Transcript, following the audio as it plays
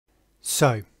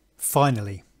So,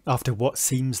 finally, after what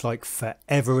seems like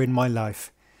forever in my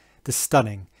life, the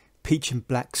stunning, peach and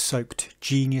black soaked,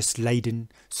 genius laden,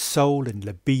 soul and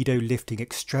libido lifting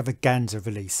extravaganza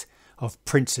release of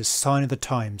Prince's Sign of the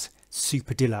Times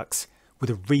Super Deluxe with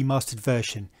a remastered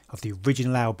version of the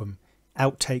original album,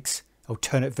 outtakes,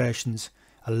 alternate versions,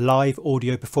 a live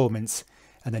audio performance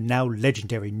and the now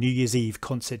legendary New Year's Eve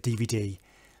concert DVD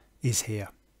is here.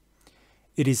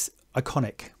 It is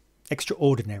iconic,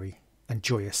 extraordinary and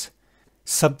joyous,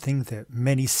 something that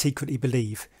many secretly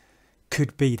believe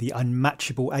could be the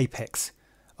unmatchable apex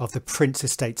of the Prince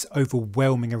estate's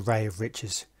overwhelming array of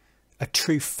riches, a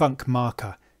true funk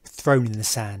marker thrown in the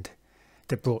sand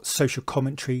that brought social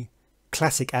commentary,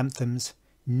 classic anthems,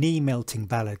 knee-melting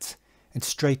ballads and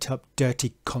straight-up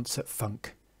dirty concert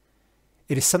funk.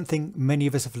 It is something many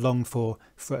of us have longed for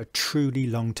a truly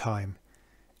long time,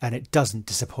 and it doesn't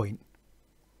disappoint.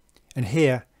 And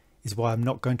here is why I'm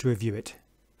not going to review it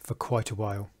for quite a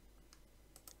while.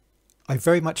 I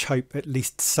very much hope at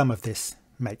least some of this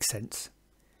makes sense.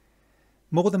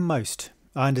 More than most,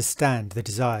 I understand the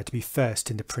desire to be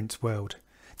first in the Prince world,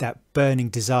 that burning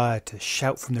desire to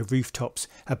shout from the rooftops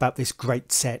about this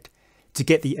great set, to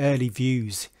get the early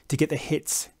views, to get the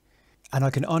hits. And I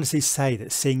can honestly say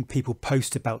that seeing people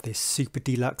post about this Super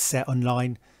Deluxe set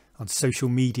online, on social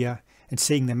media, and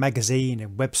seeing the magazine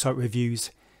and website reviews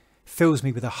fills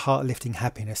me with a heart-lifting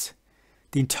happiness.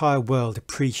 The entire world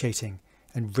appreciating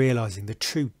and realising the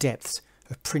true depths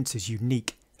of Prince's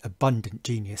unique, abundant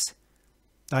genius.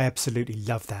 I absolutely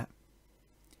love that.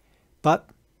 But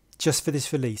just for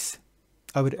this release,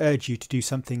 I would urge you to do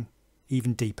something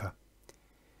even deeper.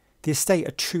 The estate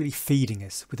are truly feeding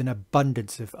us with an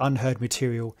abundance of unheard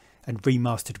material and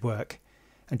remastered work,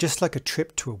 and just like a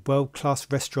trip to a world-class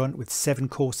restaurant with 7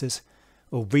 courses,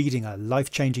 or reading a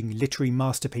life-changing literary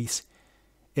masterpiece,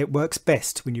 it works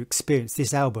best when you experience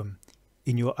this album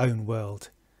in your own world,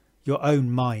 your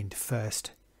own mind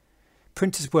first.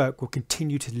 Prince's work will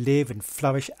continue to live and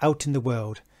flourish out in the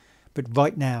world, but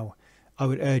right now I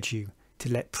would urge you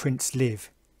to let Prince live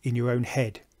in your own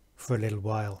head for a little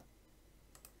while.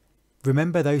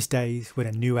 Remember those days when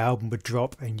a new album would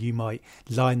drop and you might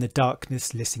lie in the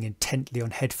darkness listening intently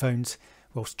on headphones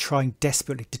whilst trying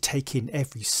desperately to take in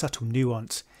every subtle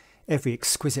nuance, every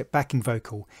exquisite backing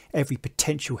vocal, every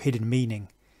potential hidden meaning?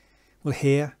 Well,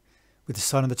 here, with the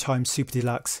Sign of the Times Super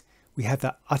Deluxe, we have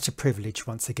that utter privilege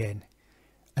once again.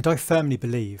 And I firmly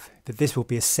believe that this will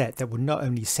be a set that will not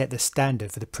only set the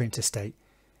standard for the Prince estate,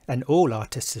 and all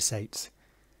artists' estates,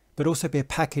 but also be a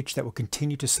package that will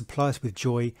continue to supply us with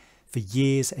joy for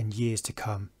years and years to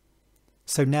come.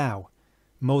 So now,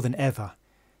 more than ever,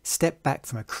 step back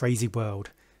from a crazy world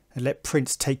and let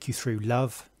Prince take you through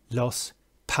love, loss,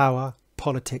 power,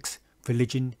 politics,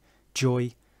 religion,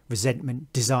 joy,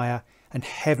 resentment, desire, and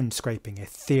heaven-scraping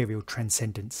ethereal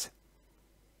transcendence.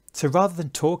 So rather than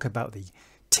talk about the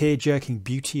tear-jerking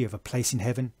beauty of A Place in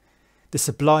Heaven, the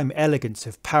sublime elegance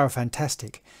of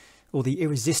Parafantastic, or the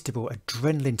irresistible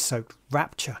adrenaline-soaked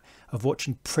rapture of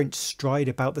watching Prince stride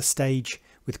about the stage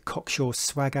with cocksure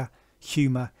swagger,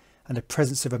 humour, and the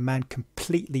presence of a man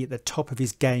completely at the top of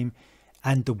his game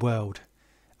and the world,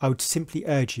 I would simply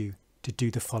urge you to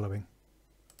do the following.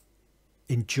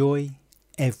 Enjoy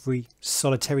every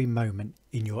solitary moment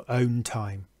in your own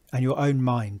time and your own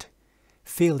mind.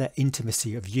 Feel that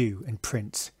intimacy of you and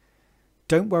Prince.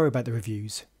 Don't worry about the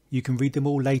reviews. You can read them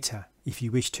all later if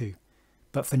you wish to.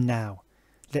 But for now,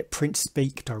 let Prince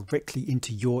speak directly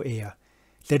into your ear.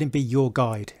 Let him be your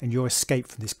guide and your escape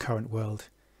from this current world.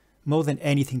 More than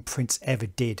anything Prince ever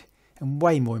did, and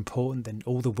way more important than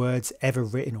all the words ever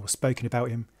written or spoken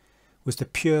about him, was the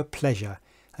pure pleasure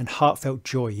and heartfelt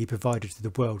joy he provided to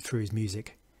the world through his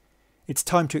music. It's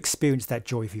time to experience that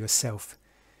joy for yourself,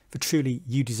 for truly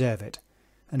you deserve it.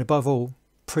 And above all,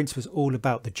 Prince was all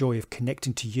about the joy of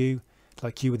connecting to you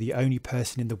like you were the only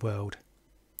person in the world.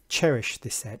 Cherish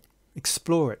this set,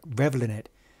 explore it, revel in it,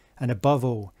 and above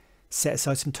all, set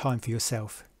aside some time for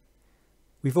yourself.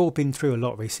 We've all been through a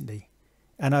lot recently,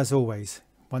 and as always,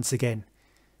 once again,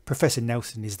 Professor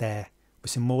Nelson is there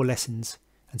with some more lessons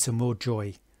and some more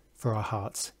joy for our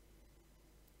hearts.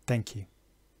 Thank you.